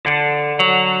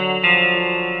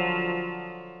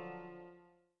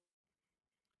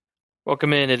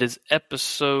Welcome in. It is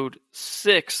episode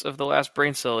 6 of The Last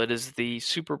Brain Cell. It is the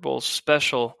Super Bowl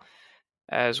special.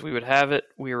 As we would have it,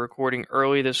 we are recording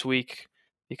early this week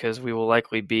because we will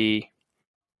likely be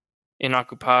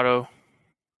inoccupado.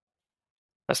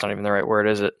 That's not even the right word,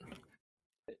 is it?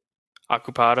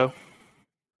 Occupado?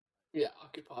 Yeah,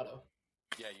 occupado.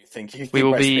 Yeah, you think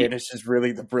my Spanish is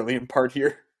really the brilliant part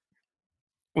here?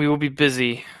 We will be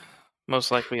busy,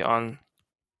 most likely on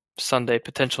Sunday,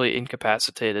 potentially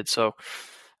incapacitated. So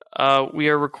we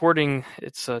are recording.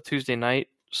 It's Tuesday night.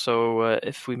 So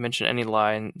if we mention any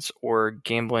lines or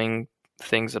gambling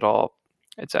things at all,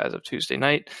 it's as of Tuesday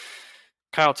night.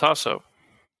 Kyle Tasso.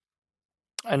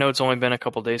 I know it's only been a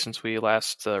couple days since we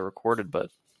last recorded,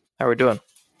 but how are we doing?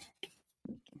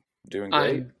 Doing great.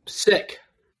 I'm sick,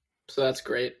 so that's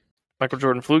great. Michael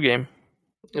Jordan flu game.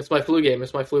 It's my flu game.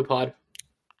 It's my flu pod.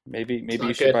 Maybe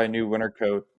you should buy a new winter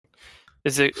coat.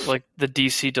 Is it like the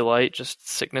DC Delight, just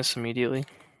sickness immediately?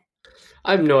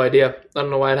 I have no idea. I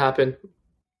don't know why it happened.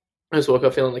 I just woke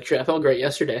up feeling like shit. I felt great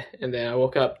yesterday, and then I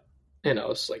woke up and I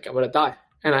was like, I'm going to die.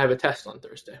 And I have a test on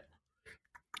Thursday.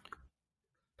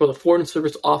 For the Foreign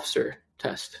Service Officer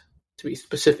test, to be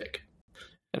specific.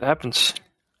 It happens.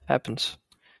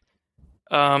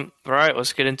 All right,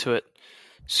 let's get into it.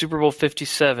 Super Bowl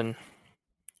 57,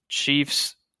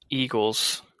 Chiefs,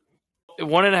 Eagles.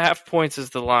 1.5 points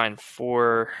is the line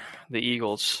for the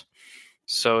Eagles.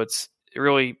 So it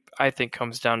really, I think,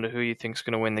 comes down to who you think is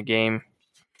going to win the game.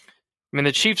 I mean,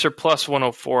 the Chiefs are plus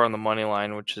 104 on the money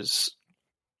line, which is,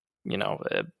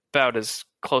 about as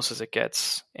close as it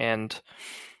gets. And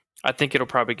I think it'll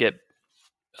probably get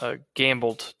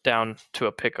gambled down to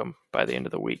a pick 'em by the end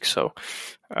of the week. So,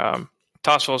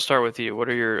 Tasso, I'll start with you. What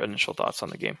are your initial thoughts on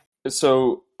the game?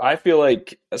 So I feel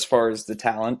like as far as the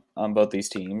talent on both these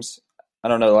teams, I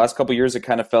don't know, the last couple of years it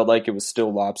kind of felt like it was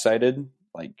still lopsided.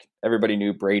 Like everybody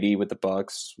knew Brady with the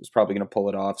Bucs was probably going to pull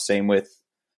it off. Same with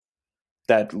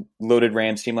that loaded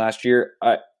Rams team last year.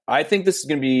 I think this is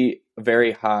going to be a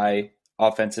very high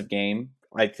offensive game.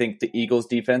 I think the Eagles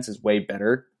defense is way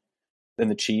better than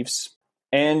the Chiefs.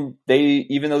 And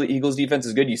even though the Eagles defense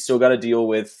is good, you still got to deal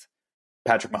with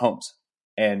Patrick Mahomes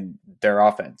and their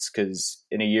offense. Because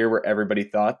in a year where everybody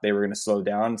thought they were going to slow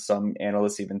down, some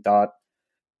analysts even thought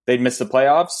they'd miss the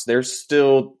playoffs, they're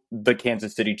still the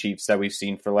Kansas City Chiefs that we've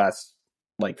seen for the last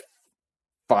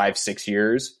 5-6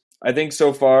 years. I think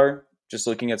so far, just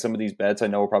looking at some of these bets, I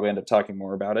know we'll probably end up talking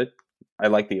more about it. I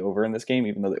like the over in this game,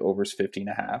 even though the over is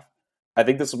 50.5. I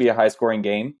think this will be a high-scoring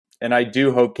game, and I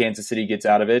do hope Kansas City gets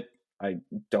out of it. I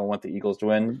don't want the Eagles to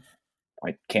win.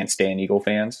 I can't stand Eagle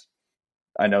fans.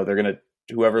 I know they're going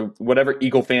to, whatever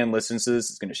Eagle fan listens to this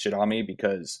is going to shit on me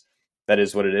because that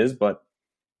is what it is, but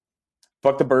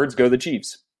fuck the Birds, go the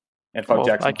Chiefs. And fuck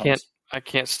Jackson Mahomes. I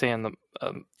can't stand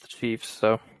the Chiefs,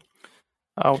 so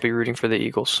I'll be rooting for the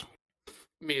Eagles.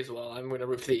 Me as well. I'm going to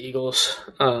root for the Eagles.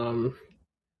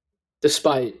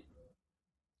 Despite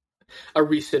a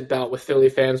recent bout with Philly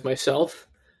fans myself,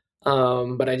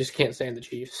 but I just can't stand the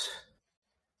Chiefs.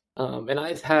 And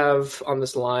I have on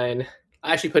this line,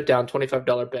 I actually put down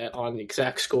 $25 bet on the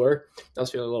exact score. I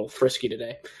was feeling a little frisky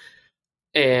today.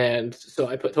 And so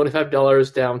I put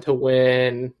 $25 down to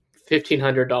win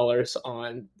 $1,500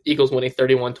 on Eagles winning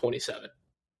 31-27.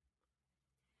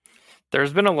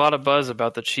 There's been a lot of buzz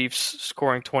about the Chiefs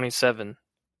scoring 27.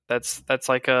 That's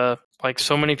like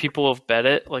so many people have bet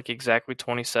it like exactly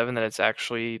 27 that it's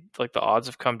actually like the odds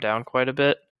have come down quite a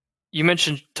bit. You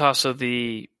mentioned, Tasso,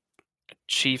 the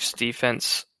Chiefs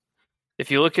defense.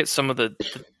 If you look at some of the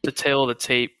tail of the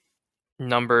tape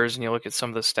numbers and you look at some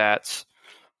of the stats,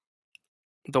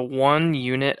 the one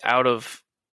unit out of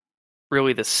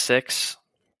really the 6,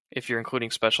 if you're including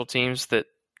special teams, that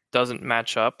doesn't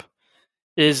match up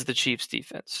is the Chiefs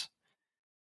defense.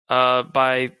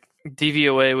 By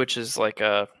DVOA, which is like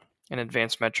an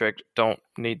advanced metric, don't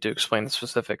need to explain the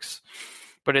specifics,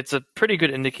 but it's a pretty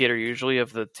good indicator usually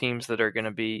of the teams that are going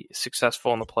to be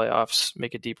successful in the playoffs,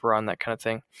 make a deep run, that kind of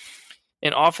thing.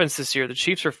 In offense this year, the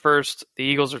Chiefs are first, the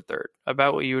Eagles are third,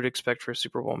 about what you would expect for a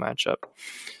Super Bowl matchup.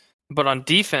 But on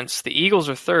defense, the Eagles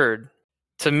are third.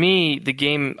 To me, the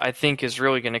game, I think, is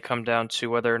really going to come down to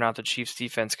whether or not the Chiefs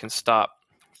defense can stop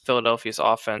Philadelphia's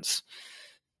offense.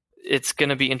 It's going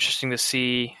to be interesting to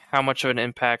see how much of an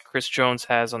impact Chris Jones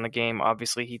has on the game.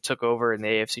 Obviously, he took over in the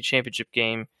AFC Championship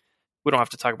game. We don't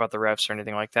have to talk about the refs or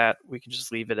anything like that. We can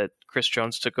just leave it at Chris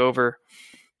Jones took over.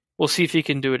 We'll see if he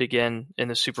can do it again in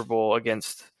the Super Bowl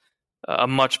against a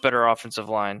much better offensive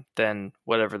line than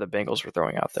whatever the Bengals were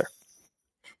throwing out there.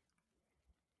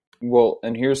 Well,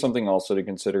 and here's something also to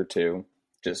consider too,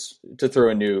 just to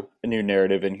throw a new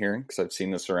narrative in here, because I've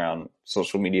seen this around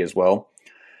social media as well.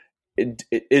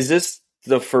 Is this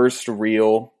the first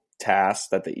real task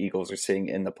that the Eagles are seeing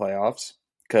in the playoffs?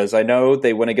 Because I know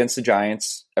they went against the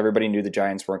Giants. Everybody knew the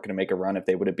Giants weren't going to make a run. If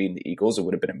they would have beaten the Eagles, it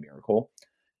would have been a miracle.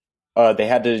 They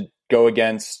had to go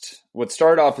against what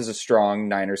started off as a strong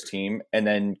Niners team and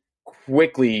then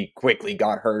quickly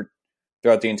got hurt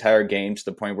throughout the entire game to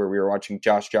the point where we were watching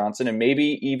Josh Johnson and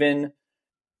maybe even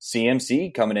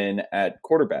CMC coming in at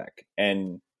quarterback.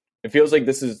 And it feels like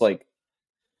this is like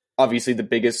obviously the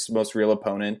biggest, most real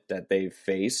opponent that they've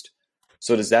faced.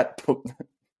 So does that put...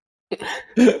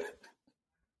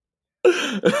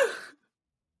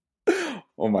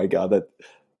 Oh my God,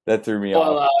 that threw me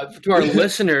off. To our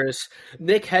listeners,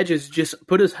 Nick Hedges just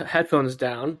put his headphones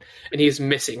down and he's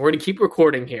missing. We're going to keep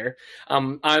recording here.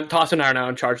 Toss and I are now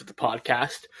in charge of the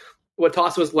podcast. What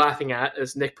Toss was laughing at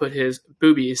is Nick put his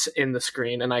boobies in the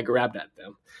screen and I grabbed at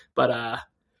them. But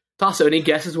Toss, any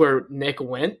guesses where Nick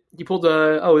went? He pulled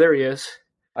there he is.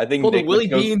 I think pulled Nick a Willie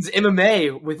Beans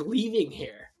MMA with leaving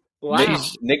here. Wow.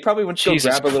 Nick probably went to go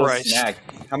Jesus grab a little Christ. snack.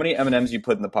 How many M&Ms you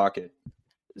put in the pocket?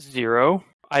 0.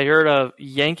 I heard a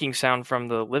yanking sound from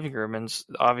the living room, and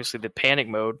obviously the panic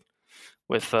mode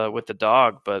with the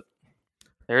dog. But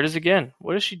there it is again.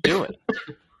 What is she doing?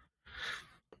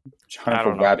 Trying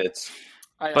for rabbits.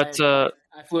 I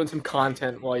flew in some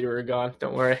content while you were gone.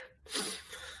 Don't worry.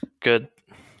 Good.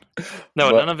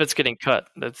 No, none of it's getting cut.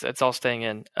 It's all staying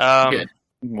in. Good.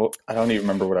 Well, I don't even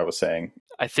remember what I was saying.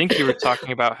 I think you were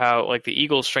talking about how like the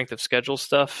Eagles' strength of schedule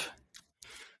stuff.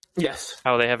 Yes.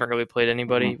 How they haven't really played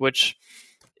anybody, which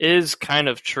is kind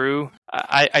of true.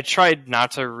 I tried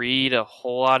not to read a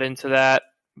whole lot into that,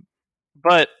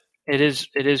 but it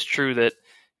is true that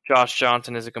Josh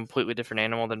Johnson is a completely different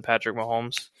animal than Patrick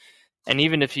Mahomes. And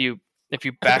even if you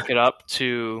back it up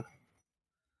to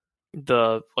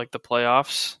the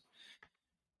playoffs,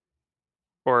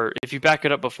 or if you back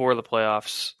it up before the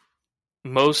playoffs,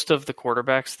 most of the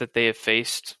quarterbacks that they have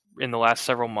faced in the last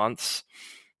several months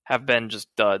have been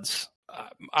just duds.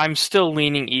 I'm still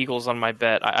leaning Eagles on my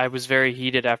bet. I was very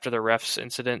heated after the refs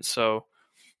incident, so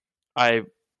I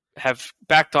have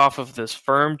backed off of this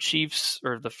firm Chiefs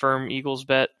or the firm Eagles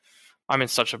bet. I'm in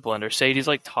such a blender. Sadie's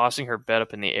like tossing her bet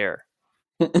up in the air.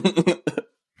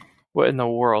 What in the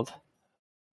world?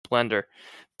 Blender.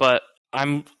 But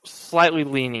I'm slightly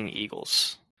leaning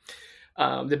Eagles.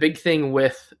 The big thing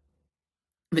with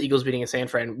the Eagles beating a San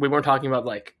Fran, we weren't talking about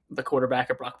like the quarterback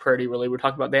of Brock Purdy, really. We're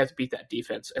talking about they have to beat that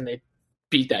defense, and they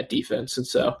beat that defense. And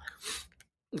so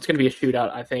it's going to be a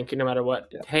shootout, I think, no matter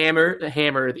what. Yeah.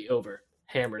 Hammer the over.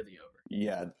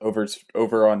 Yeah,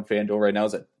 over on FanDuel right now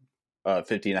is at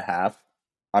 50.5.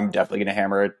 I'm definitely going to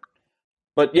hammer it.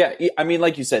 But yeah, I mean,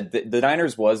 like you said, the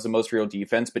Niners was the most real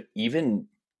defense, but even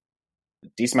a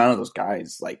decent amount of those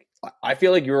guys, like, I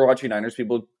feel like you were watching Niners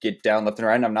people get down left and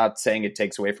right, and I'm not saying it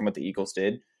takes away from what the Eagles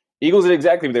did. Eagles did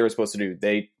exactly what they were supposed to do.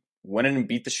 They went in and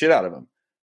beat the shit out of them.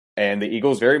 And the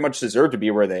Eagles very much deserve to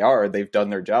be where they are. They've done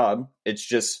their job. It's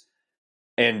just,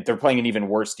 and they're playing an even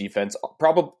worse defense.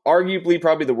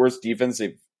 Arguably the worst defense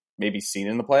they've maybe seen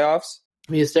in the playoffs.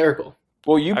 Be hysterical.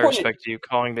 Well, I respect you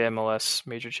calling the MLS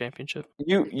major championship.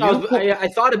 I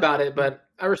thought about it, but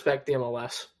I respect the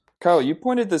MLS. Kyle, you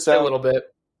pointed this out a little bit.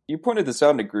 You pointed this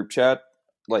out in a group chat,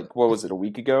 like, what was it, a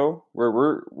week ago? Where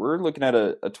we're looking at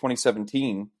a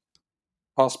 2017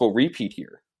 possible repeat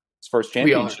here as far as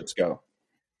championships go.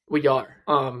 We are.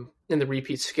 And the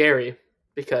repeat's scary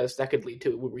because that could lead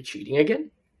to were we cheating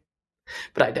again?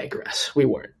 But I digress. We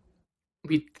weren't.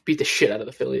 We beat the shit out of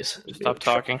the Phillies. Stop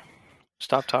talking.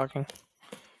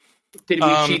 Did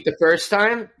we cheat the first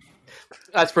time?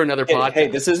 That's for another podcast. Hey,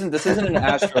 this isn't an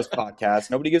Astros podcast.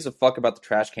 Nobody gives a fuck about the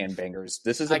trash can bangers.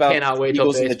 This is about I cannot wait till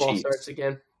Eagles baseball starts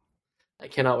again. I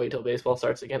cannot wait till baseball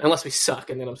starts again. Unless we suck,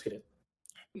 and then I'm just going to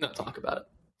not talk about it.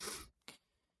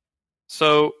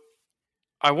 So,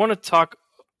 I want to talk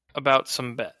about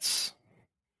some bets.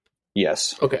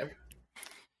 Yes. Okay.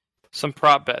 Some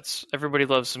prop bets. Everybody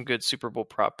loves some good Super Bowl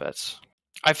prop bets.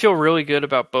 I feel really good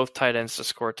about both tight ends to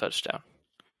score a touchdown.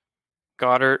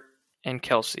 Goddard and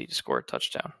Kelsey to score a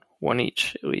touchdown. One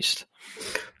each, at least.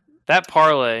 That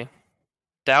parlay,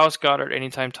 Dallas Goedert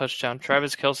anytime touchdown,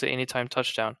 Travis Kelsey anytime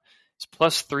touchdown, is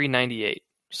plus 398.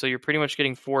 So you're pretty much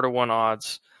getting 4-1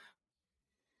 odds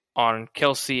on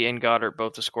Kelsey and Goddard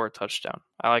both to score a touchdown.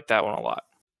 I like that one a lot.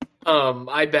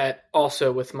 I bet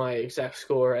also with my exact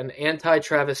score an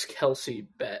anti-Travis Kelsey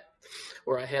bet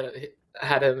where I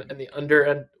had him in the under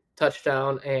and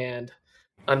touchdown and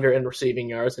under in receiving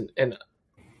yards and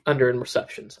under in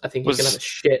receptions. I think he's going to have a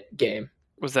shit game.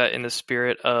 Was that in the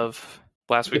spirit of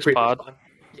last week's pod?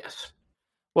 Yes.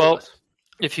 Well,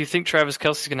 if you think Travis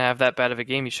Kelsey's going to have that bad of a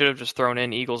game, you should have just thrown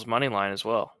in Eagles money line as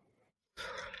well.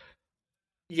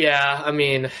 Yeah, I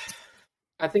mean,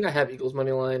 I think I have Eagles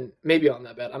money line. Maybe on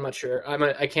that bet. I'm not sure.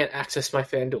 I can't access my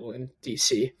FanDuel in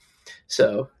DC,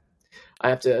 so I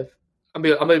have to. I'm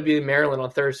gonna be in Maryland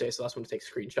on Thursday, so that's when to take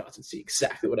screenshots and see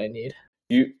exactly what I need.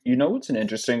 You know what's an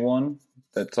interesting one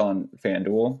that's on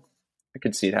FanDuel? I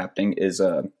could see it happening is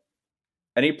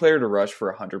any player to rush for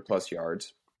 100 plus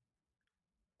yards.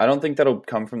 I don't think that'll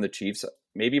come from the Chiefs.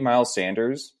 Maybe Miles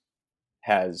Sanders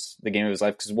has the game of his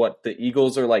life because what the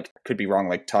Eagles are like could be wrong,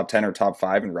 like top 10 or top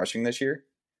 5 in rushing this year.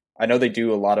 I know they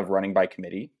do a lot of running by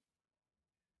committee,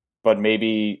 but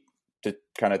maybe to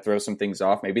kind of throw some things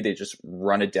off, maybe they just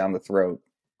run it down the throat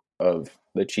of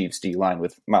the Chiefs D line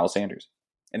with Miles Sanders,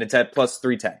 and it's at plus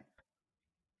 310.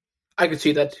 I could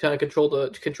see that to kind of control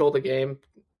the game,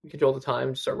 control the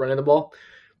time, start running the ball.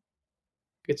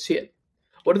 I could see it.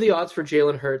 What are the odds for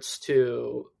Jalen Hurts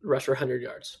to rush for 100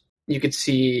 yards? You could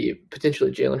see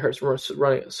potentially Jalen Hurts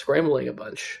scrambling a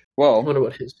bunch. I Well, wonder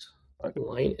what his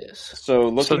line is. so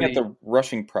looking at the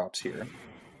rushing props here,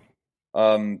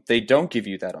 they don't give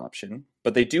you that option,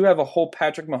 but they do have a whole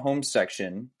Patrick Mahomes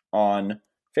section on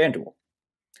FanDuel.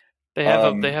 They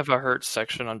have a Hurts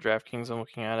section on DraftKings. I'm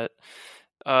looking at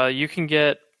it. You can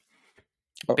get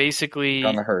basically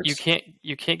on the Hurts.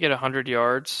 You can't get 100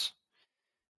 yards,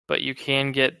 but you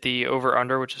can get the over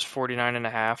under, which is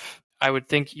 49.5. I would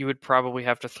think you would probably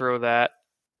have to throw that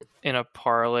in a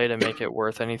parlay to make it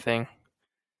worth anything.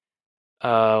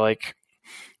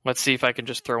 Let's see if I can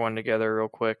just throw one together real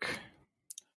quick.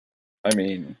 I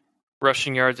mean,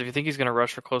 rushing yards. If you think he's going to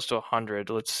rush for close to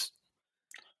 100, let's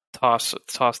toss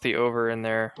the over in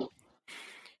there,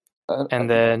 and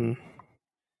then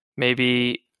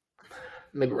maybe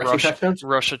rush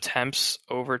attempts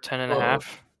over 10.5.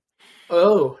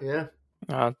 Oh yeah.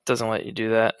 It doesn't let you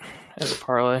do that as a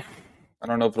parlay. I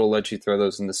don't know if it'll let you throw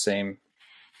those in the same.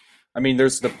 I mean,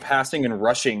 there's the passing and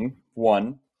rushing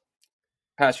one.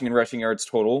 Passing and rushing yards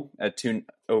total at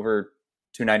over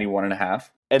 291.5.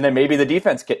 And then maybe the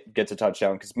defense gets a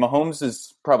touchdown because Mahomes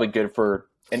is probably good for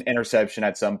an interception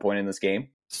at some point in this game.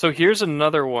 So here's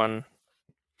another one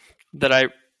that I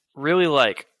really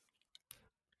like.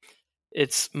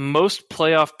 It's most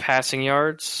playoff passing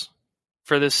yards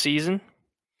for this season.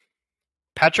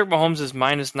 Patrick Mahomes is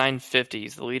minus 950.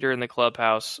 He's the leader in the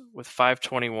clubhouse with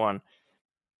 521.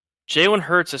 Jalen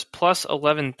Hurts is plus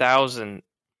 11,000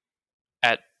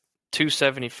 at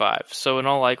 275. So in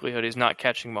all likelihood, he's not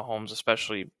catching Mahomes,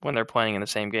 especially when they're playing in the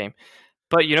same game.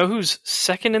 But you know who's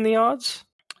second in the odds?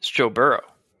 It's Joe Burrow.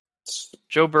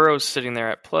 Joe Burrow's sitting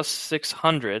there at plus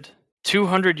 600,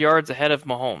 200 yards ahead of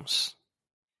Mahomes.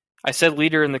 I said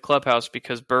leader in the clubhouse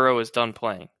because Burrow is done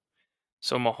playing.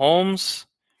 So Mahomes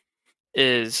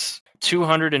is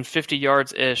 250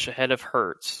 yards-ish ahead of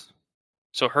Hurts.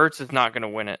 So Hurts is not going to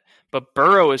win it. But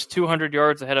Burrow is 200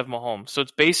 yards ahead of Mahomes. So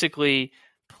it's basically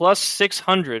plus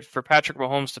 600 for Patrick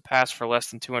Mahomes to pass for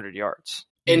less than 200 yards.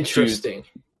 Interesting.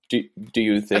 Do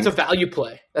you think that's a value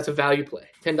play?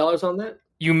 $10 on that?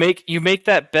 You make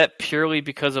that bet purely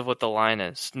because of what the line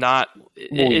is. Not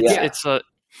it's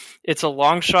a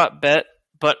long shot bet,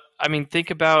 but I mean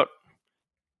think about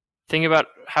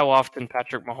how often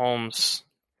Patrick Mahomes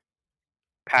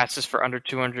passes for under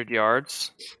 200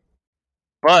 yards.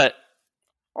 But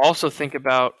also think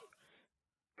about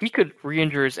he could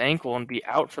re-injure his ankle and be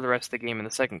out for the rest of the game in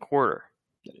the second quarter.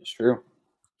 That is true.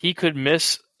 He could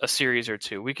miss a series or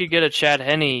two. We could get a Chad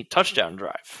Henne touchdown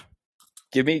drive.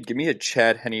 Give me a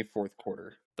Chad Henne fourth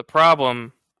quarter. The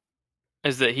problem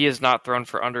is that he has not thrown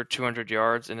for under 200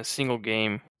 yards in a single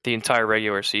game the entire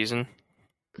regular season.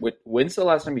 When's the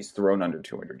last time he's thrown under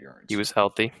 200 yards? He was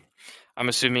healthy. I'm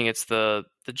assuming it's the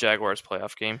Jaguars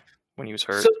playoff game when he was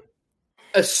hurt. So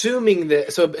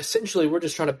essentially we're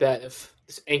just trying to bet if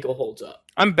this ankle holds up.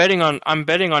 I'm betting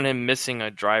on him missing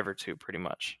a drive or two pretty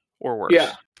much or worse.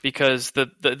 Yeah. Because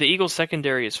the Eagles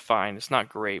secondary is fine. It's not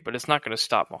great, but it's not going to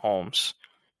stop Mahomes.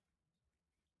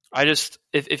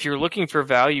 If you're looking for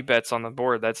value bets on the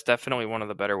board, that's definitely one of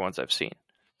the better ones I've seen.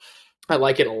 I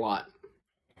like it a lot.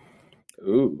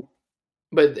 Ooh.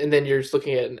 And then you're just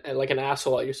looking at like an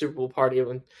asshole at your Super Bowl party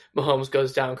when Mahomes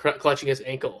goes down clutching his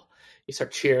ankle. You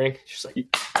start cheering. It's just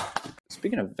like.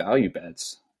 Speaking of value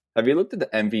bets, have you looked at the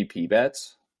MVP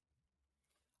bets?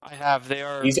 I have.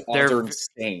 These odds are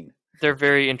insane. They're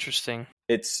very interesting.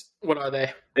 What are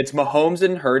they? It's Mahomes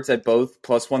and Hurts at both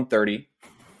plus 130.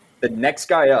 The next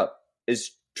guy up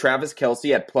is Travis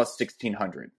Kelce at plus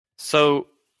 1,600. So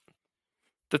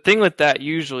the thing with that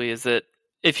usually is that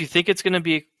if you think it's going to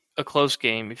be a close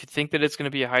game, if you think that it's going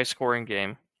to be a high-scoring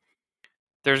game,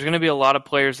 there's going to be a lot of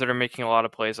players that are making a lot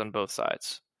of plays on both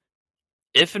sides.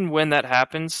 If and when that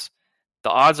happens, the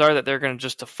odds are that they're going to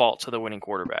just default to the winning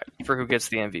quarterback for who gets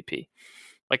the MVP.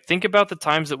 Like, think about the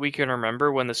times that we can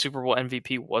remember when the Super Bowl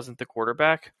MVP wasn't the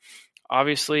quarterback.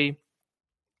 Obviously,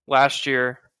 last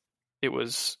year it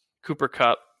was Cooper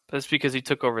Kupp. That's because he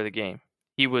took over the game.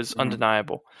 He was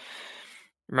undeniable.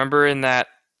 Remember in that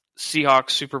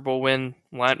Seahawks Super Bowl win,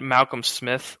 Malcolm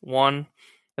Smith won?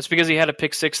 That's because he had a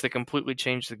pick six that completely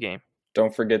changed the game.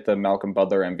 Don't forget the Malcolm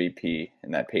Butler MVP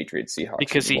in that Patriots Seahawks.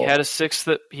 Because he had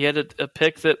a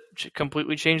pick that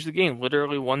completely changed the game,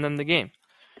 literally won them the game.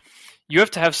 You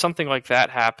have to have something like that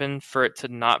happen for it to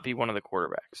not be one of the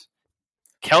quarterbacks.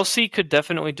 Kelsey could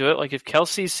definitely do it. Like, if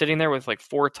Kelsey's sitting there with like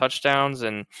 4 touchdowns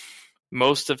and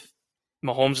most of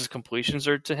Mahomes' completions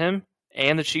are to him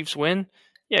and the Chiefs win,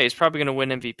 yeah, he's probably going to win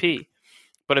MVP.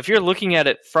 But if you're looking at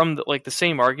it from the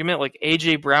same argument, like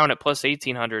A.J. Brown at plus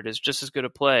 1,800 is just as good a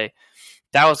play.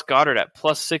 Dallas Goedert at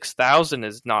plus 6,000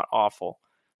 is not awful.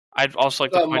 I'd also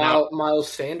like to point out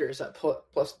Miles Sanders at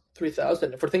plus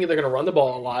 3,000. If we're thinking they're going to run the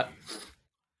ball a lot,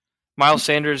 Miles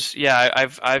Sanders, yeah,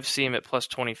 I've seen him at plus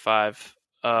 25,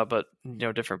 but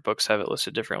different books have it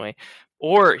listed differently.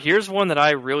 Or here's one that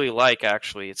I really like.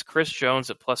 Actually, it's Chris Jones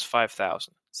at plus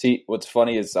 5,000. See, what's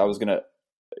funny is I was gonna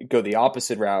go the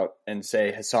opposite route and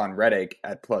say Hassan Reddick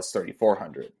at plus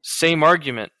 3,400. Same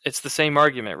argument. It's the same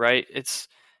argument, right? It's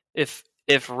if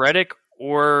Reddick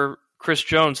or Chris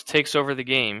Jones takes over the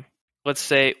game, let's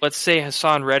say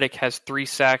Hassan Reddick has 3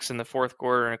 sacks in the fourth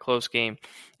quarter in a close game,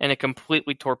 and it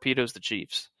completely torpedoes the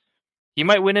Chiefs. He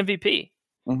might win MVP.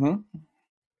 Mm-hmm.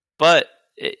 But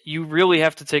you really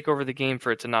have to take over the game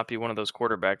for it to not be one of those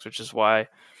quarterbacks, which is why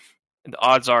the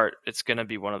odds are it's going to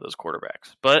be one of those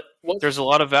quarterbacks. But there's a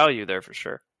lot of value there for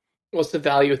sure. What's the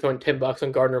value of throwing $10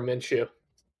 on Gardner Minshew?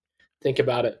 Think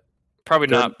about it. Probably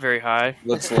not very high.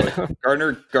 Let's look.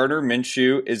 Gardner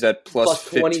Minshew is at plus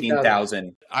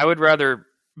 15,000. I would rather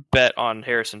bet on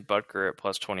Harrison Butker at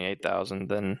plus 28,000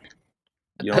 than.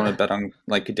 You don't want to bet on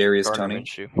like Kadarius Toney?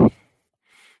 Minshew.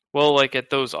 Well, like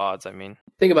at those odds, I mean.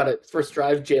 Think about it. First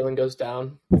drive, Jalen goes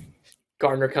down.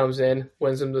 Gardner comes in,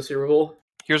 wins him the Super Bowl.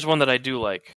 Here's one that I do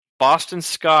like. Boston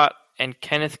Scott and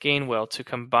Kenneth Gainwell to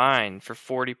combine for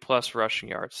 40-plus rushing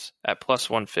yards at plus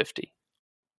 150.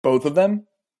 Both of them?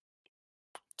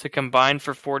 To combine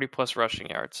for 40-plus rushing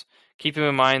yards. Keeping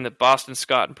in mind that Boston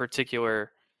Scott in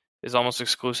particular is almost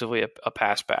exclusively a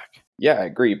pass back. Yeah, I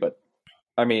agree. But,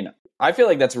 I mean, I feel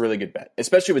like that's a really good bet,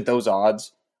 especially with those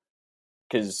odds.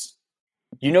 Because,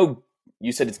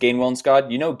 you said it's Gainwell and Scott.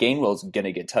 Gainwell's going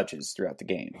to get touches throughout the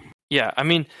game. Yeah, I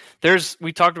mean,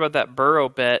 we talked about that Burrow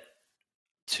bet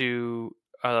to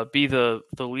be the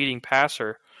leading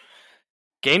passer.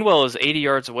 Gainwell is 80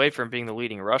 yards away from being the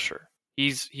leading rusher.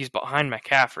 He's behind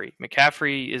McCaffrey.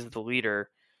 McCaffrey is the leader,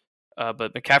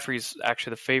 but McCaffrey's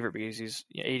actually the favorite because he's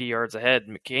 80 yards ahead.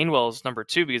 Gainwell is number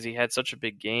 2 because he had such a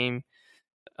big game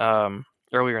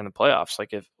earlier in the playoffs.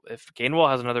 Like if Gainwell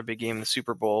has another big game in the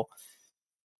Super Bowl,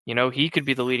 he could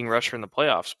be the leading rusher in the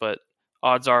playoffs, but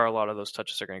odds are a lot of those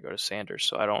touches are going to go to Sanders.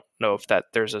 So I don't know if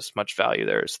there's as much value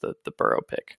there as the Burrow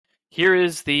pick. Here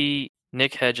is the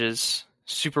Nick Hedges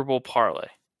Super Bowl parlay.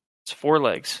 It's 4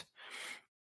 legs.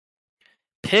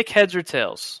 Pick heads or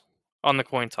tails on the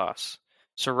coin toss.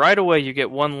 So right away you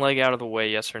get 1 leg out of the way,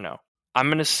 yes or no. I'm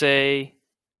going to say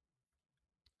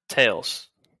tails.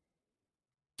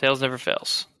 Tails never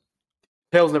fails.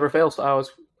 Tails never fails.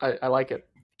 I like it.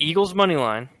 Eagles money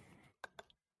line.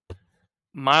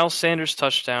 Miles Sanders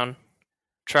touchdown.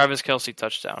 Travis Kelce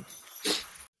touchdown.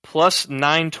 Plus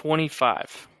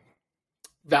 925.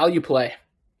 Value play.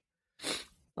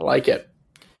 I like it.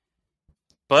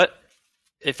 But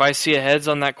if I see a heads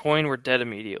on that coin, we're dead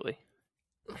immediately.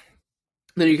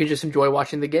 Then you can just enjoy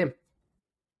watching the game.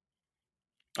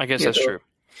 I guess that's true.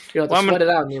 You don't have to sweat it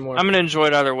out anymore. I'm going to enjoy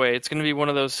it either way. It's going to be one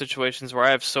of those situations where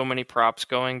I have so many props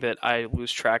going that I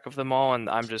lose track of them all, and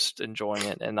I'm just enjoying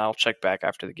it. And I'll check back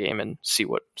after the game and see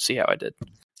how I did.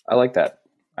 I like that.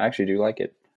 I actually do like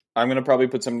it. I'm going to probably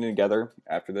put something together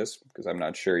after this because I'm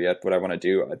not sure yet what I want to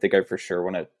do. I think I for sure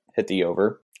want to hit the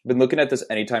over. I've been looking at this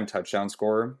anytime touchdown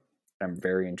scorer. I'm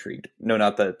very intrigued. No,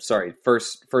 not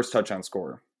first touchdown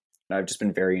scorer. And I've just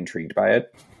been very intrigued by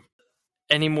it.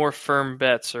 Any more firm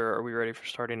bets, or are we ready for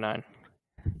starting 9?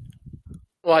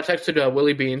 Well, I texted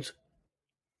Willie Beans.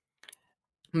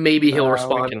 Maybe he'll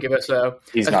respond and give us a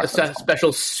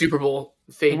special Super Bowl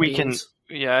fade. We Beans.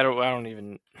 Can. Yeah, I don't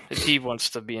even. If he wants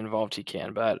to be involved, he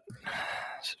can. But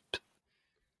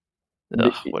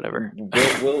whatever.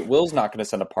 Will's not going to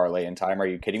send a parlay in time. Are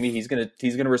you kidding me? He's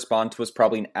gonna respond to us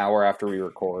probably an hour after we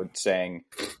record, saying,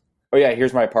 "Oh yeah,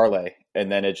 here's my parlay," and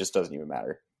then it just doesn't even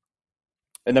matter.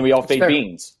 And then we all fade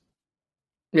beans.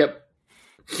 Yep.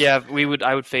 Yeah,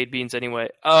 I would fade Beans anyway.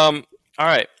 All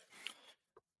right.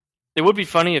 It would be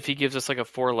funny if he gives us like a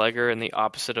 4-legger and the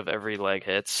opposite of every leg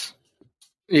hits.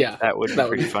 Yeah, That would be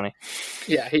pretty funny.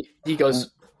 Yeah, he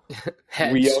goes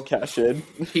heads. We all cash in.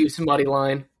 Keeps money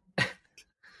line.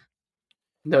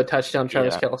 No touchdown,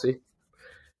 Travis Kelce.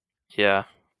 Yeah,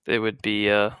 it would be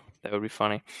that would be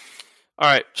funny. All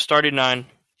right, starting 9.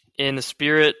 In the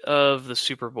spirit of the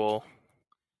Super Bowl,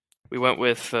 we went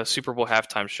with Super Bowl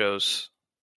halftime shows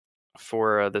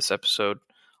for this episode.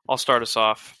 I'll start us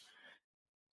off.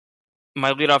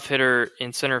 My leadoff hitter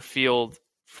in center field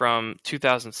from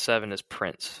 2007 is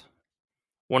Prince.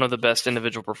 One of the best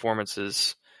individual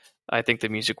performances I think the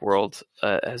music world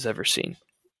has ever seen.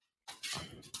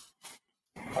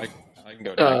 I can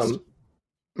go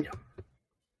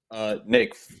next.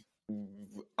 Nick,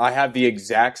 I have the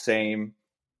exact same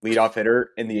leadoff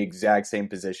hitter in the exact same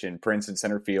position, Prince in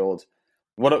center field.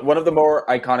 One of the more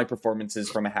iconic performances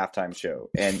from a halftime show,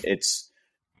 and it's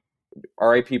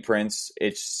R.I.P. Prince.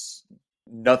 It's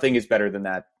nothing is better than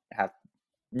that.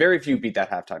 Very few beat that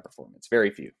halftime performance. Very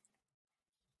few.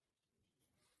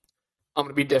 I'm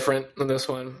going to be different on this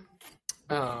one.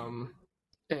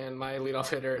 And my leadoff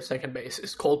hitter at second base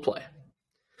is Coldplay.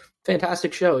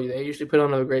 Fantastic show. They usually put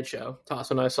on a great show. Toss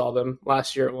and I saw them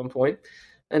last year at one point.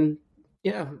 And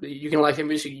yeah, you can like their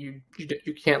music. You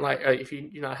can't like, if you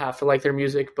do not have to like their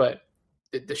music, but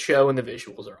the show and the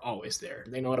visuals are always there.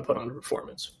 They know how to put on a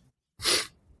performance.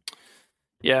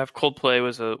 Yeah, Coldplay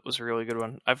was a really good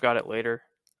one. I've got it later.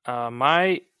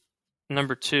 My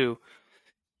number 2,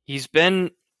 he's been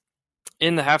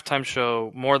in the halftime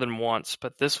show more than once,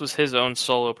 but this was his own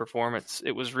solo performance.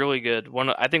 It was really good.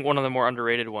 I think one of the more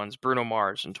underrated ones, Bruno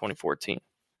Mars in 2014.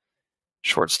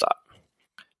 Shortstop.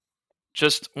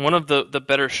 Just one of the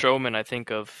better showmen, I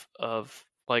think, of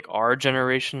like our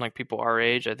generation, like people our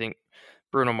age. I think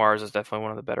Bruno Mars is definitely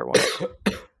one of the better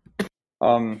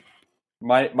ones.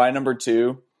 My number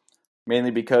 2, mainly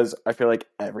because I feel like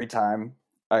every time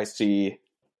I see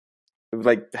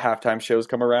like halftime shows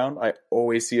come around, I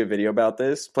always see a video about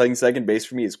this. Playing second base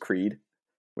for me is Creed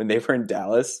when they were in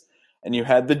Dallas, and you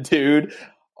had the dude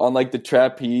on like the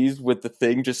trapeze with the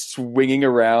thing just swinging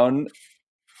around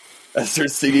as they're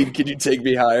singing "Can You Take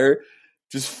Me Higher,"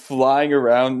 just flying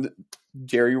around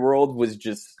Jerry World was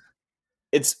just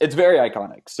it's very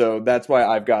iconic. So that's why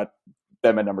I've got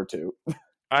them at number 2.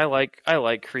 I like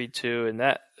Creed too, and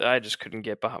that I just couldn't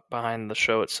get behind the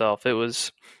show itself. It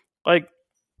was like,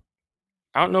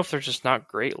 I don't know if they're just not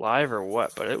great live or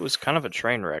what, but it was kind of a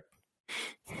train wreck.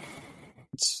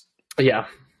 Yeah,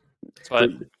 but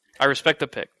I respect the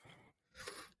pick.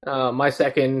 My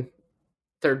second,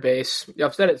 third base.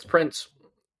 I've said it's Prince.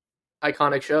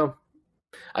 Iconic show.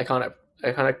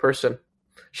 Iconic person.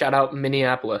 Shout out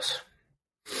Minneapolis.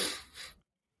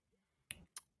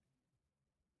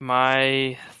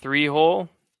 My 3-hole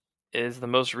is the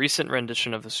most recent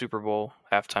rendition of the Super Bowl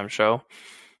halftime show.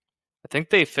 I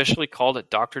think they officially called it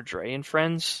Dr. Dre and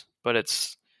Friends, but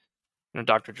it's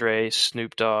Dr. Dre,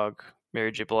 Snoop Dogg,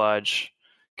 Mary J. Blige,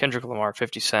 Kendrick Lamar,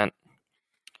 50 Cent.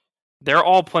 They're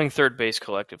all playing third base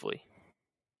collectively.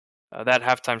 That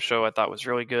halftime show I thought was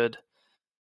really good.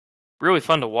 Really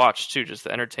fun to watch too. Just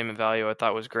the entertainment value I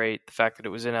thought was great. The fact that it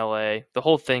was in LA, the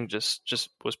whole thing just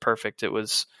was perfect. It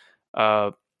was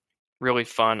really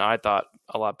fun. I thought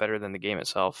a lot better than the game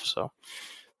itself. So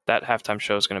that halftime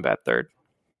show is going to bat third.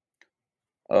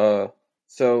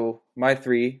 So my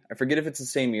 3, I forget if it's the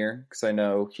same year because I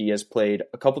know he has played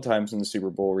a couple times in the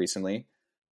Super Bowl recently.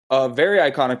 A very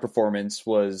iconic performance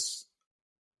was,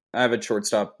 I have a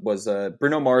shortstop, was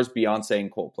Bruno Mars, Beyonce,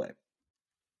 and Coldplay.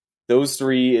 Those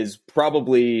 3 is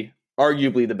probably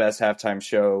arguably the best halftime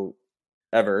show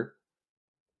ever.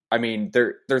 I mean,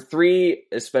 they're 3,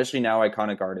 especially now,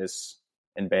 iconic artists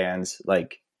and bands.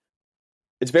 Like,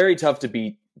 it's very tough to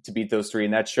beat those 3,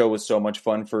 and that show was so much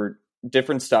fun for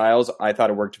different styles. I thought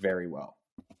it worked very well.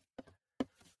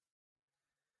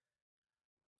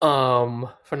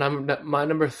 For my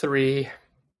number 3,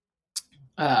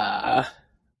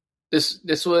 this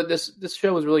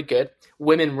show was really good.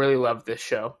 Women really loved this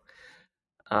show.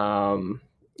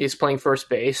 He's playing first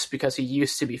base because he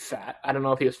used to be fat. I don't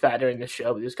know if he was fat during this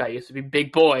show, but this guy used to be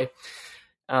big boy.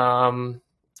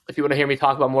 If you want to hear me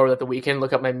talk about more about The Weeknd,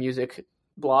 look up my music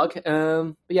blog.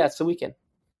 But yeah, it's The Weeknd.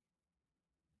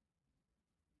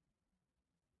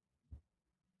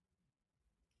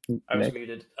 I was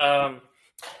muted.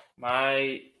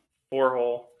 My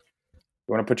 4-hole.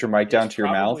 You want to put your mic down to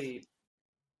your mouth?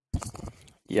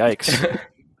 Yikes.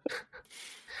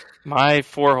 My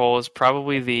 4-hole is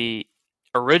probably the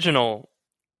original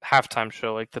halftime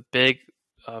show, like the big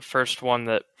first one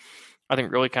that I think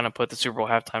really kind of put the Super Bowl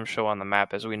halftime show on the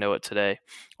map as we know it today.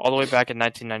 All the way back in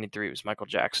 1993, it was Michael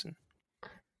Jackson.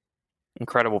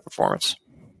 Incredible performance.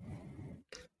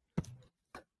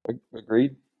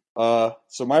 Agreed. So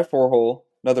my 4-hole,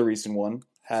 another recent one,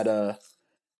 had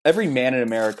every man in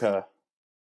America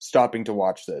stopping to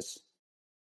watch this.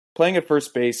 Playing at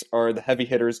first base are the heavy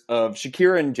hitters of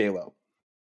Shakira and J-Lo.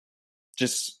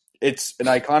 Just, it's an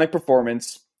iconic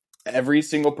performance. Every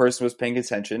single person was paying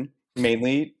attention,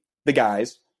 mainly the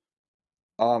guys.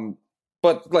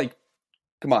 But like,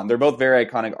 come on, they're both very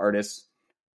iconic artists.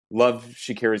 Love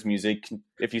Shakira's music.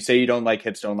 If you say you don't like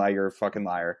Hips Don't Lie, you're a fucking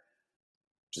liar.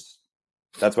 Just,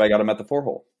 that's why I got him at the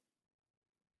 4-hole.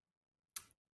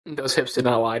 Those hips did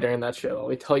not lie during that show. Let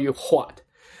me tell you what.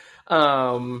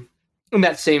 In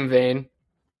that same vein,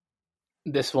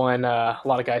 this one, a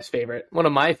lot of guys' favorite. One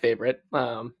of my favorite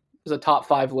is a top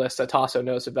 5 list that Tasso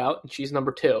knows about, and she's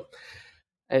number 2.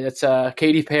 And it's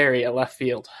Katy Perry at left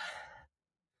field.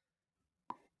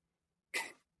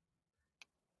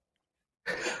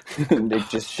 Nick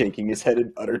just shaking his head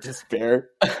in utter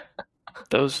despair.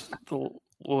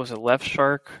 What was it, Left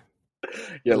Shark?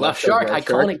 Yeah, Left Shark,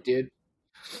 iconic, dude.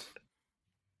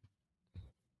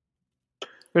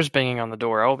 There's banging on the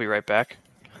door. I'll be right back.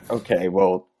 Okay,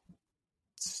 well,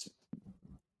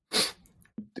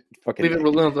 fucking leave it.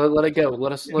 Let it go.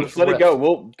 Let it go.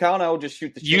 Well, Kyle and I will just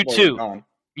shoot the shit.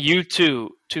 U2,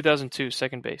 2002,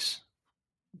 second base.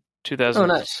 2000. Oh,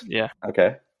 nice. Yeah.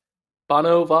 Okay.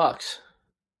 Bono Vox.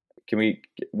 Can we,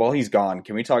 while he's gone,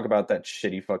 can we talk about that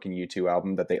shitty fucking U2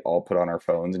 album that they all put on our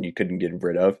phones and you couldn't get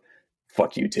rid of?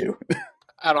 Fuck U2.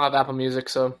 I don't have Apple Music,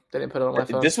 so they didn't put it on my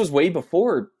phone. This was way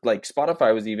before like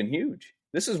Spotify was even huge.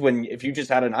 This is when if you just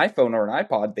had an iPhone or an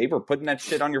iPod, they were putting that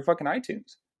shit on your fucking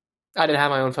iTunes. I didn't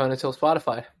have my own phone until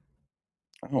Spotify.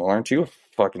 Oh, aren't you a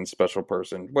fucking special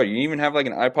person? What, you even have like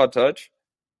an iPod Touch?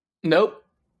 Nope.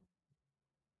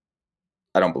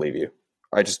 I don't believe you.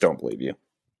 I just don't believe you.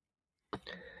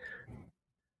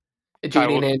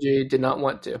 JD and Angie did not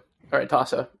want to. All right,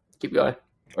 Tasso, keep going.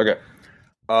 Okay.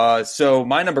 So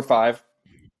my number 5,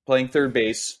 playing third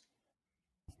base.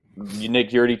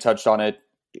 Nick, you already touched on it.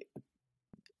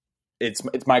 It's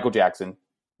Michael Jackson.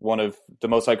 One of the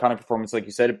most iconic performances, like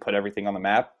you said. It put everything on the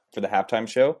map for the halftime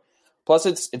show. Plus,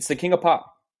 it's the king of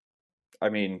pop. I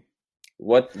mean,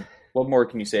 what more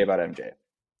can you say about MJ?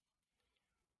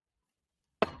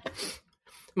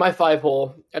 My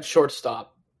 5-hole at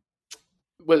shortstop.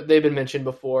 They've been mentioned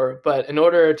before, but in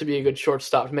order to be a good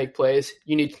shortstop to make plays,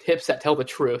 you need hips that tell the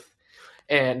truth.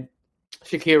 And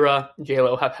Shakira,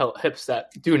 J-Lo have hips that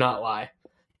do not lie.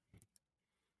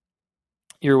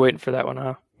 You were waiting for that one,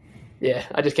 huh? Yeah,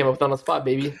 I just came up with it on the spot,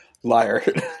 baby. Liar.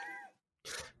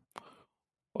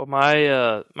 Well, my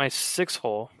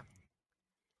 6-hole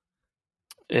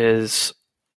is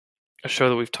a show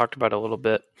that we've talked about a little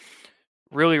bit.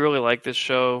 Really, really like this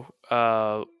show.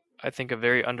 I think a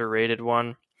very underrated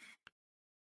one.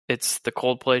 It's the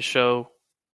Coldplay show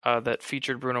that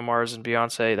featured Bruno Mars and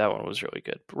Beyonce. That one was really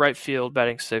good. Right field,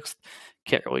 batting 6th.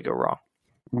 Can't really go wrong.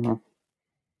 Mm-hmm.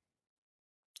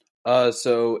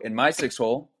 So in my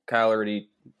 6-hole, Kyle already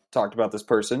talked about this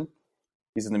person.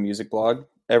 He's in the music blog.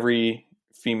 Every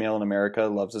female in America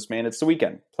loves this man. It's The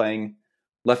Weeknd playing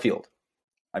left field.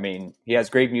 I mean, he has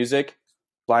great music.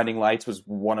 Blinding Lights was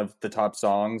one of the top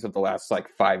songs of the last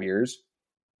 5 years.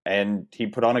 And he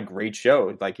put on a great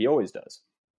show like he always does.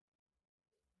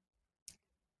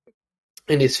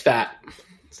 And he's fat.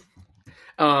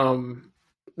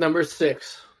 Number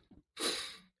 6.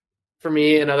 For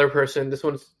me, another person. This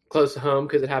one's close to home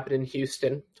because it happened in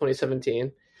Houston,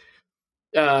 2017.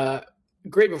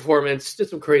 Great performance. Did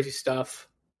some crazy stuff.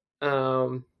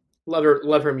 Love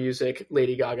her music,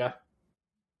 Lady Gaga.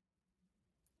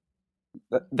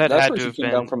 That's had where to she have came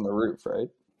been down from the roof, right?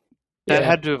 That Yeah.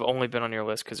 had to have only been on your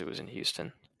list because it was in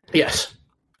Houston. Yes.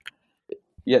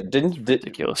 Yeah, didn't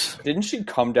Ridiculous. she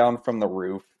come down from the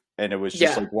roof and it was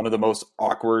just Yeah. one of the most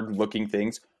awkward looking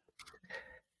things?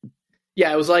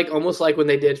 Yeah, it was almost like when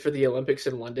they did for the Olympics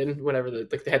in London, whenever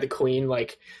they had the Queen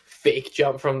fake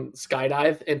jump from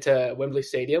skydive into Wembley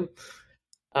Stadium.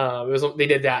 They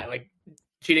did that.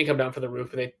 She didn't come down from the roof,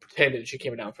 but they pretended she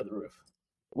came down from the roof.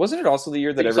 Wasn't it also the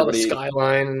year that You saw the everybody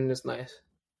skyline, and it's nice.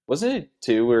 wasn't it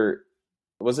too where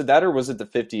was it that or was it the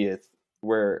 50th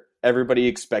where everybody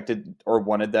expected or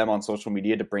wanted them on social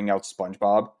media to bring out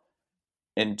SpongeBob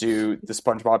and do the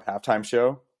SpongeBob halftime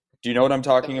show? Do you know what I'm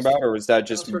talking about, or was that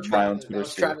just my own Twitter?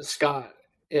 Travis Scott.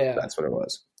 Yeah, That's what it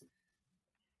was.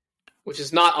 which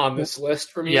is not on this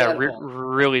list for me. Yeah, at all.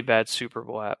 really bad Super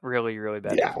Bowl. Really, really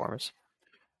bad Yeah. performance.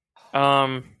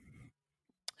 I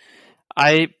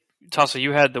Tassa,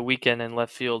 you had the Weeknd in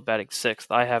left field batting 6th.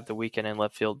 I have the Weeknd in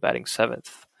left field batting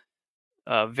 7th.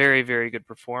 Very, very good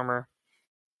performer.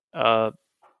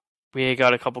 We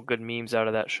got a couple good memes out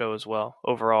of that show as well.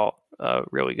 Overall,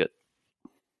 really good.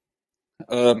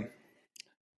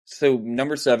 So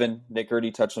number 7, Nick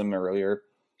already touched on them earlier.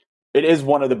 It is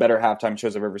one of the better halftime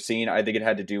shows I've ever seen. I think it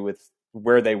had to do with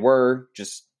where they were,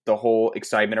 just the whole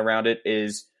excitement around it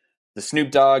is the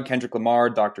Snoop Dogg, Kendrick Lamar,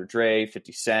 Dr. Dre,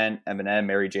 50 Cent, Eminem,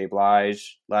 Mary J.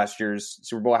 Blige, last year's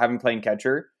Super Bowl having playing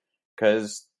catcher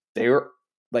because they were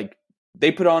like,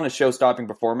 they put on a show-stopping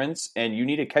performance, and you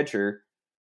need a catcher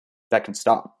that can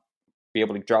stop, be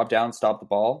able to drop down, stop the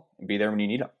ball, and be there when you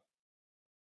need them.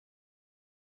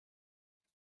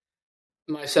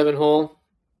 My 7 hole,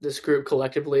 this group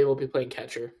collectively will be playing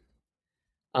catcher.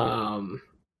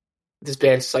 This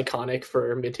band's iconic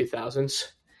for mid-2000s.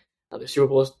 The Super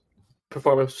Bowl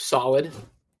performance was solid.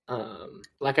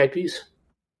 Black Eyed Peas.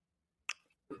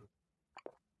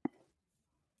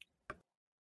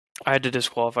 I had to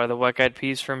disqualify the Black Eyed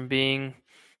Peas from being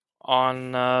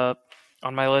on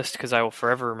my list because I will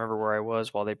forever remember where I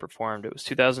was while they performed. It was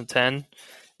 2010.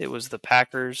 It was the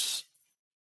Packers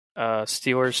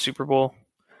Steelers Super Bowl,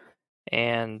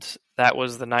 and that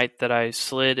was the night that I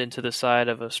slid into the side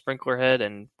of a sprinkler head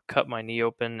and cut my knee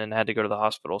open and had to go to the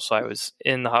hospital. So I was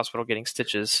in the hospital getting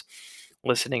stitches,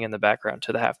 listening in the background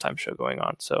to the halftime show going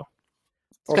on. So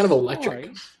it's kind of electric.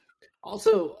 Right.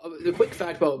 Also, the quick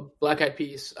fact about Black Eyed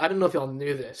Peas, I don't know if y'all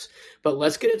knew this, but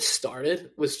Let's Get It Started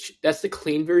that's the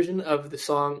clean version of the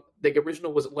song. The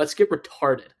original was Let's Get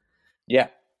Retarded. Yeah.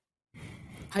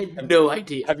 I had no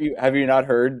idea. Have you not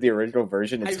heard the original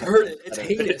version? I've heard it. It's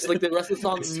heinous. Like the rest of the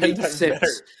song makes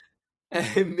sense.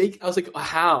 I was like,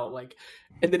 how? Like,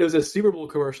 and then it was a Super Bowl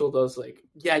commercial that was like,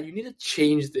 yeah, you need to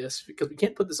change this because we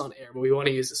can't put this on air, but we want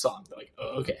to use the song. They're like,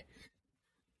 oh, okay.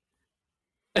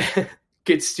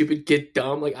 Get stupid, get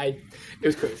dumb. Like it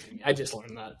was crazy. I just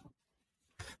learned that.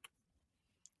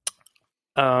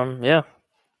 Yeah.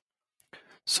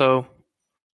 So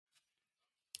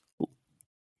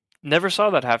never saw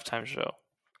that halftime show.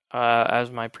 As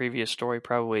my previous story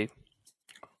probably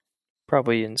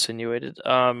insinuated.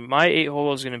 My 8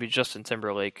 hole is going to be Justin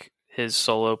Timberlake, his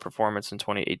solo performance in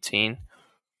 2018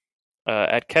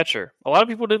 at catcher. A lot of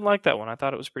people didn't like that one. I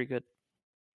thought it was pretty good.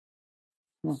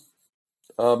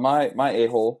 My 8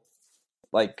 hole,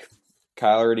 like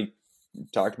Kyle already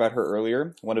talked about her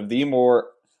earlier, one of the more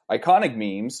iconic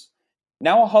memes,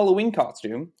 now a Halloween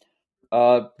costume,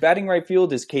 batting right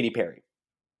field is Katy Perry.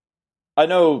 I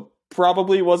know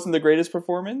probably wasn't the greatest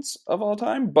performance of all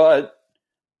time, but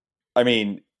I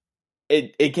mean,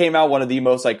 it came out one of the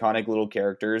most iconic little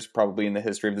characters probably in the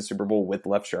history of the Super Bowl with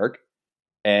Left Shark,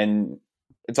 and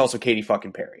it's also Katy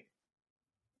fucking Perry.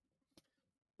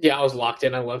 Yeah, I was locked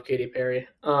in. I love Katy Perry.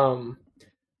 I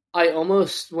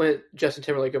almost went Justin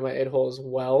Timberlake in my 8 hole as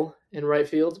well in right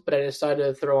field, but I decided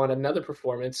to throw on another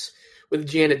performance with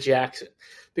Janet Jackson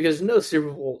because no Super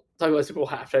Bowl, talking about Super Bowl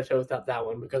halftime show without that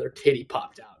one because her titty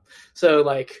popped out. So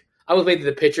like I was made to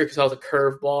the pitcher because I was a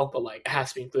curveball, but like it has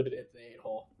to be included in the 8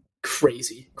 hole.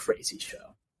 Crazy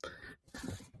show.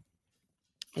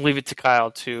 Leave it to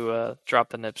Kyle to drop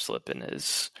the nip slip in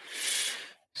his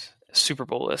Super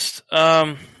Bowl list.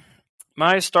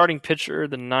 My starting pitcher,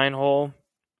 the 9 hole,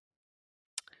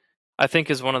 I think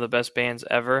is one of the best bands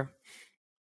ever.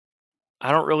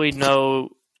 I don't really know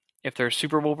if their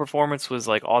Super Bowl performance was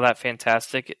like all that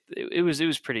fantastic. It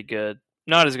was pretty good.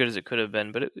 Not as good as it could have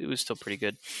been, but it was still pretty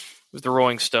good. It was the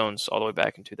Rolling Stones all the way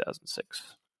back in 2006.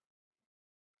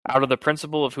 Out of the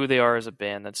principle of who they are as a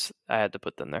band, I had to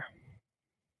put them there.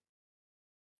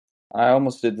 I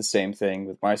almost did the same thing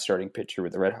with my starting pitcher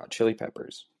with the Red Hot Chili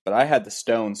Peppers, but I had the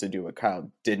Stones to do what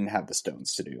Kyle didn't have the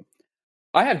Stones to do.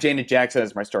 I have Janet Jackson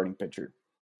as my starting pitcher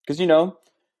because,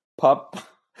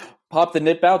 pop the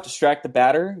nip out, distract the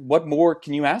batter. What more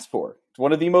can you ask for? It's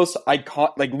one of the most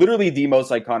literally the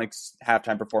most iconic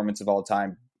halftime performance of all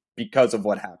time because of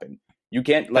what happened. You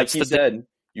can't, like he said,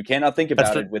 you cannot think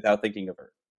about it without thinking of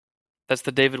her. That's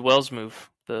the David Wells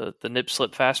move, the nip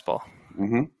slip fastball.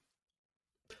 Mm-hmm.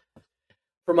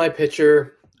 For my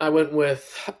pitcher, I went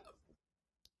with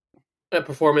a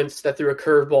performance that threw a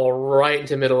curveball right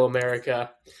into Middle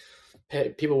America.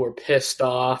 People were pissed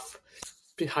off,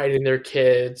 hiding their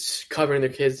kids, covering their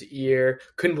kids' ear,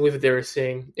 couldn't believe what they were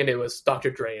seeing, and it was Dr.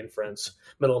 Dre and Friends.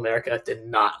 Middle America did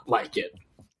not like it.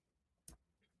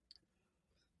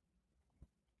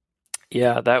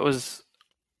 Yeah, that was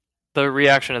the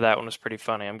reaction to that one was pretty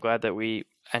funny. I'm glad that we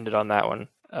ended on that one.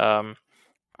 I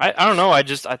don't know. I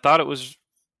thought it was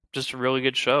just a really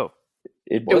good show.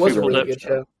 It was a really good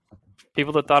show.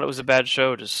 People that thought it was a bad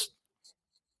show just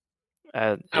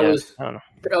I I don't know.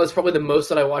 That was probably the most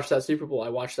that I watched that Super Bowl. I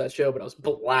watched that show, but I was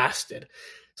blasted,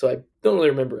 so I don't really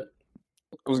remember it.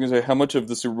 I was gonna say, how much of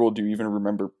the Super Bowl do you even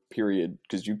remember? Period,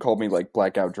 because you called me like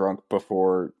blackout drunk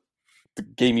before the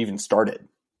game even started.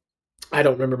 I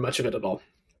don't remember much of it at all.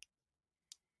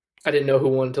 I didn't know who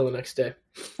won until the next day.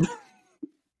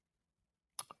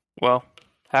 Well,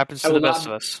 happens to the best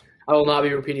of us. I will not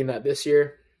be repeating that this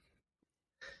year.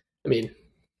 I mean,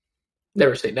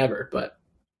 never say never, but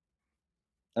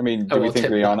I mean, do we think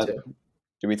Rihanna's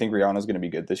going to be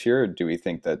good this year, or do we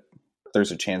think that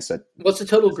there's a chance that... What's the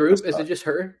total group? Is it just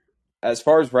her? As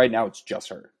far as right now, it's just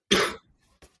her.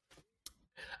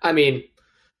 I mean,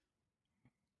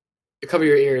 cover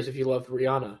your ears if you love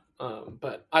Rihanna.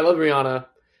 But I love Rihanna,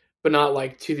 but not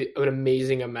like to an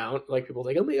amazing amount. Like people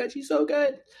think, oh my god, she's so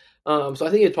good. So I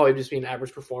think it'd probably just be an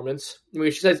average performance. I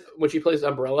mean, she says when she plays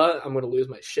Umbrella, I'm going to lose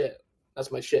my shit.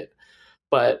 That's my shit.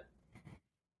 But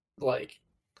like,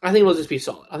 I think it'll just be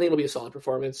solid. I think it'll be a solid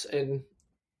performance. And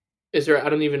I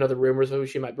don't even know the rumors of who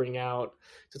she might bring out,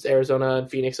 since Arizona and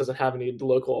Phoenix doesn't have any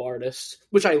local artists,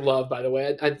 which I love, by the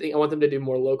way. I think I want them to do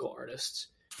more local artists.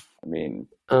 I mean,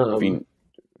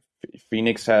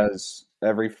 Phoenix has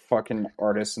every fucking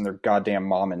artist and their goddamn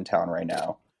mom in town right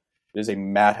now. There's a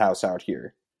madhouse out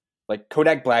here. Like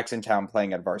Kodak Black's in town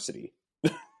playing at Varsity.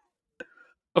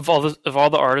 Of all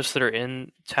the artists that are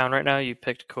in town right now, you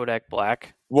picked Kodak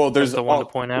Black. Well, there's the one to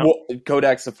point out. Well,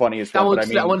 Kodak's the funniest one. But I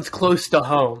mean, that one's close to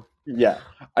home. Yeah,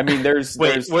 I mean, there's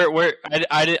where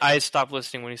I stopped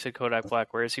listening when he said Kodak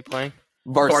Black. Where is he playing?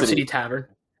 Varsity Tavern.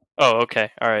 Oh,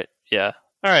 okay, all right, yeah,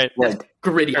 all right. Like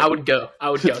gritty. I would go.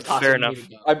 Fair enough.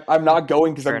 I'm not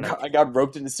going because I got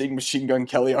roped into seeing Machine Gun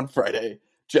Kelly on Friday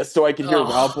just so I could hear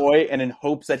Wild Boy, and in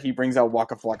hopes that he brings out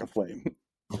Waka Flocka Flame.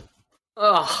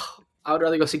 Oh, I would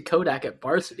rather go see Kodak at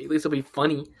Varsity. At least it'll be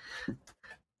funny.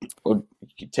 Well,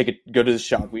 you go to the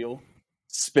shot wheel,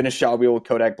 spin a shot wheel with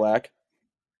Kodak Black.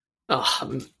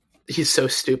 Oh, he's so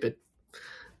stupid.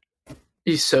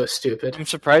 He's so stupid. I'm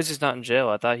surprised he's not in jail.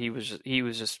 I thought he was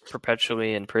just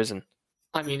perpetually in prison.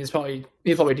 I mean, he'll probably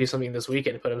do something this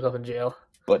weekend to put himself in jail.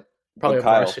 But probably at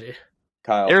Varsity.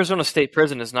 Kyle, Arizona State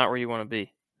Prison is not where you want to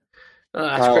be.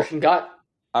 That's Christian Gott.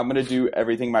 I'm going to do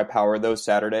everything in my power, though,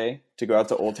 Saturday to go out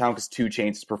to Old Town because 2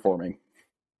 Chainz is performing.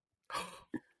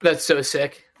 That's so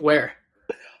sick. Where?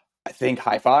 I think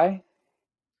Hi-Fi.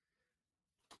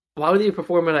 Why would you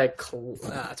perform at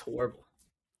that's horrible.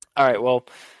 All right, well,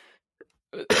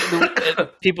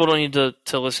 people don't need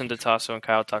to listen to Tasso and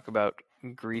Kyle talk about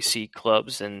greasy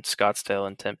clubs in Scottsdale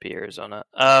and Tempe, Arizona.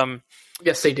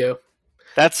 Yes, they do.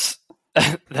 That's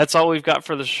all we've got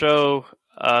for the show.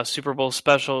 Super Bowl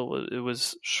special. It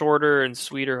was shorter and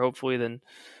sweeter, hopefully, than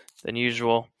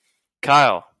usual.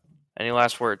 Kyle, any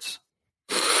last words?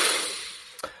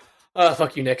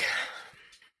 Fuck you, Nick.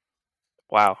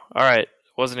 Wow. All right.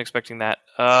 Wasn't expecting that.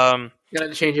 Gotta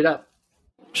change it up.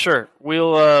 Sure.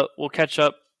 We'll catch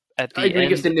up at the end. Are you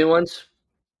give the new ones?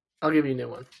 I'll give you a new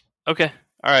one. Okay.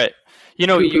 All right. You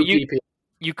know,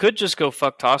 you could just go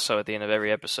fuck Tasso at the end of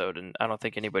every episode, and I don't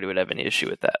think anybody would have any issue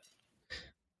with that.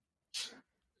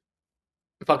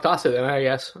 Fuck Tasso then, I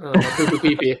guess. Poo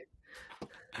pee pee.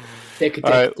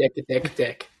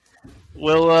 Dick.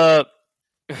 Well,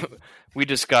 we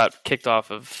just got kicked off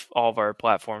of all of our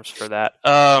platforms for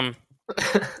that.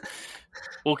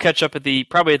 We'll catch up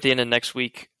probably at the end of next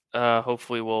week.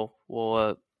 Hopefully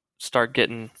we'll start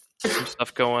getting some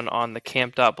stuff going on the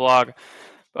camp.blog.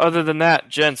 Other than that,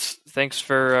 gents, thanks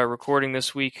for recording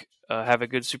this week. Have a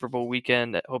good Super Bowl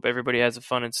weekend. I hope everybody has a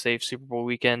fun and safe Super Bowl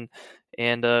weekend.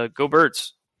 And go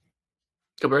Birds.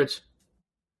 Go Birds.